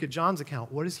you look at John's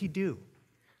account, what does he do?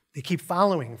 They keep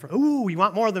following. Ooh, we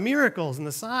want more of the miracles and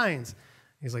the signs.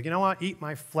 He's like, you know what? Eat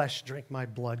my flesh, drink my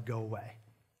blood, go away.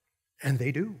 And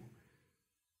they do.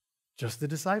 Just the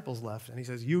disciples left. And he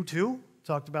says, you too?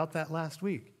 Talked about that last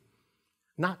week.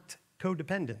 Not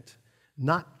codependent,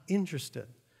 not interested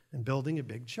in building a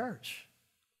big church.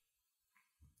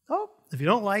 Oh, if you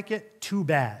don't like it, too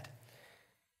bad.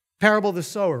 Parable of the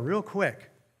sower, real quick.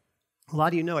 A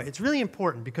lot of you know it. It's really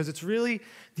important because it's really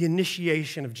the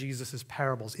initiation of Jesus'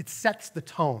 parables. It sets the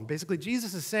tone. Basically,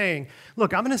 Jesus is saying,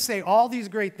 look, I'm going to say all these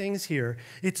great things here.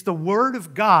 It's the Word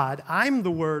of God. I'm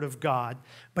the Word of God.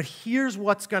 But here's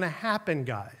what's going to happen,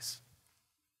 guys.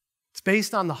 It's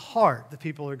based on the heart that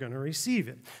people are going to receive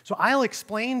it. So I'll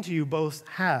explain to you both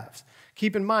halves.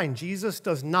 Keep in mind, Jesus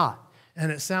does not,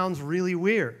 and it sounds really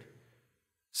weird.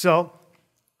 So,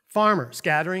 farmer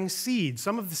scattering seed.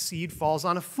 Some of the seed falls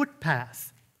on a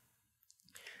footpath.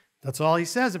 That's all he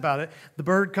says about it. The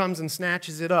bird comes and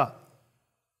snatches it up.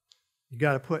 You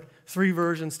got to put three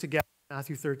versions together.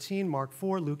 Matthew 13, Mark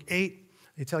 4, Luke 8.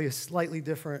 They tell you slightly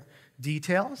different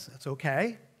details. That's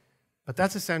okay. But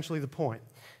that's essentially the point.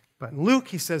 But in Luke,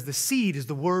 he says the seed is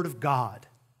the word of God.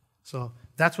 So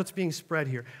that's what's being spread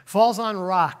here. Falls on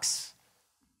rocks.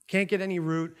 Can't get any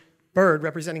root. Bird,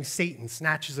 representing Satan,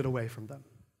 snatches it away from them.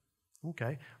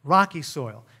 Okay. Rocky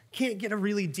soil. Can't get a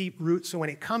really deep root, so when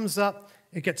it comes up,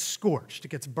 it gets scorched, it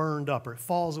gets burned up, or it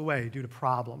falls away due to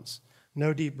problems.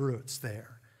 No deep roots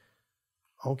there.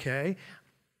 Okay.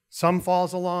 Some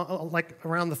falls along, like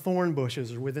around the thorn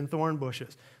bushes or within thorn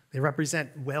bushes. They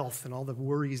represent wealth and all the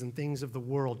worries and things of the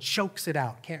world. Chokes it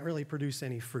out. Can't really produce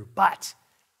any fruit. But,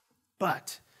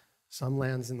 some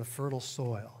lands in the fertile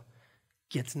soil.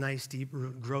 Gets nice deep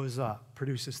root, grows up,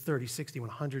 produces 30, 60,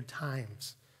 100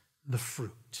 times the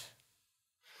fruit.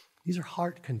 These are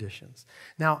heart conditions.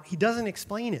 Now, he doesn't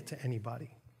explain it to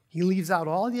anybody. He leaves out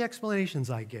all the explanations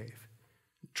I gave.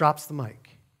 Drops the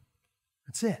mic.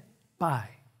 That's it. Bye.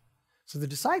 So the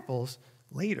disciples,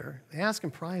 later, they ask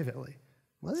him privately,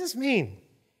 what does this mean?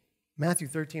 Matthew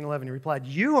 13, 11, he replied,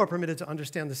 you are permitted to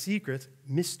understand the secrets,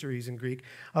 mysteries in Greek,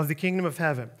 of the kingdom of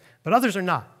heaven, but others are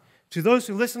not. To those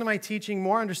who listen to my teaching,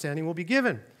 more understanding will be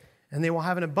given, and they will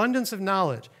have an abundance of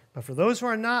knowledge. But for those who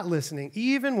are not listening,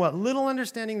 even what little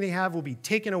understanding they have will be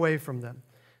taken away from them.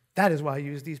 That is why I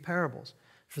use these parables.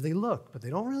 For they look, but they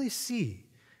don't really see.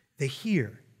 They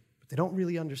hear, but they don't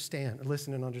really understand, or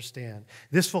listen and understand.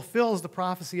 This fulfills the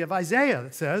prophecy of Isaiah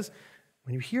that says,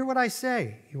 when you hear what I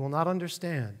say, you will not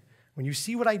understand. When you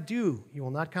see what I do, you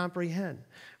will not comprehend.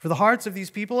 For the hearts of these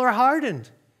people are hardened,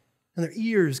 and their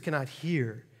ears cannot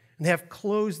hear. And they have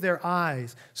closed their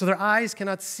eyes, so their eyes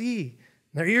cannot see.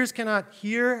 Their ears cannot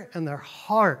hear, and their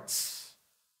hearts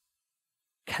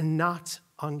cannot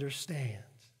understand.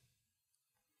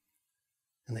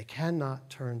 And they cannot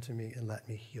turn to me and let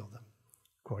me heal them,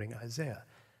 quoting Isaiah.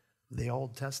 The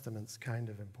Old Testament's kind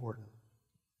of important.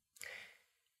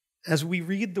 As we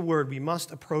read the word, we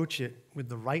must approach it with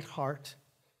the right heart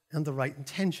and the right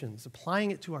intentions,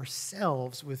 applying it to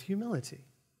ourselves with humility.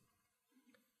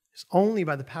 It's only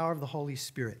by the power of the Holy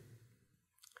Spirit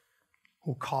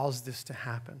who caused this to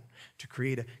happen, to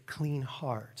create a clean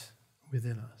heart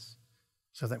within us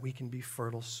so that we can be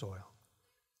fertile soil.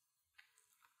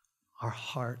 Our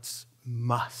hearts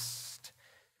must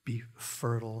be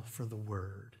fertile for the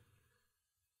word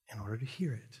in order to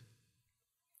hear it.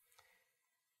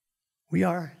 We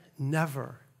are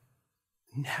never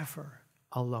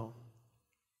alone.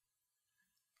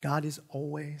 God is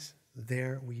always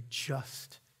there. We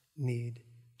just need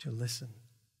to listen.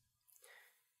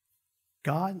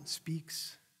 God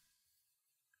speaks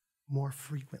more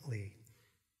frequently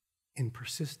in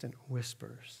persistent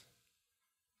whispers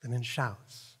than in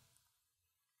shouts.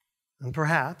 And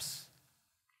perhaps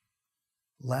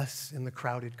less in the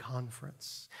crowded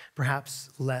conference, perhaps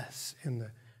less in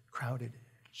the crowded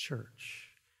church,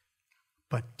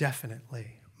 but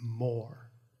definitely more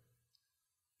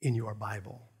in your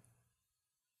Bible.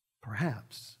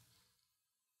 Perhaps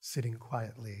sitting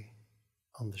quietly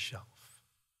on the shelf.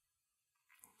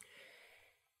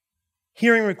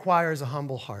 Hearing requires a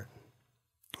humble heart.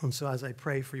 And so as I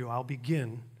pray for you, I'll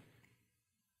begin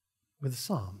with a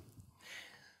psalm.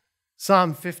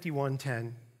 Psalm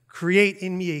 51:10. Create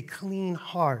in me a clean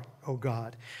heart, O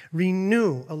God.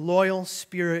 Renew a loyal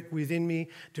spirit within me.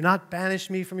 Do not banish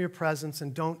me from your presence,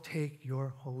 and don't take your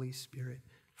Holy Spirit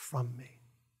from me.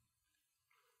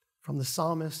 From the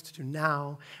psalmist to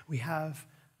now, we have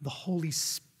the Holy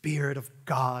Spirit of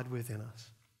God within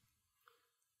us.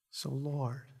 So,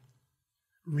 Lord,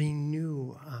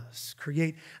 renew us.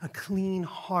 Create a clean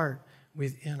heart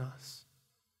within us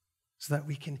so that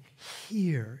we can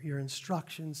hear your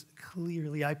instructions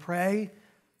clearly. I pray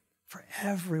for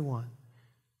everyone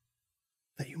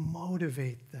that you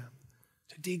motivate them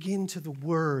to dig into the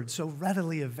word so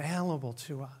readily available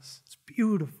to us. It's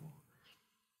beautiful.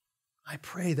 I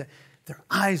pray that their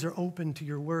eyes are open to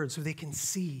your word so they can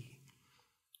see,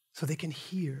 so they can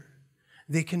hear,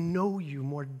 they can know you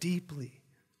more deeply,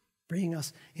 bringing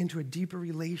us into a deeper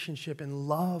relationship and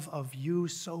love of you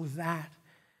so that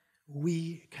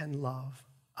we can love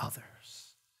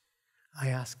others. I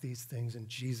ask these things in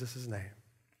Jesus' name.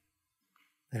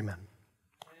 Amen.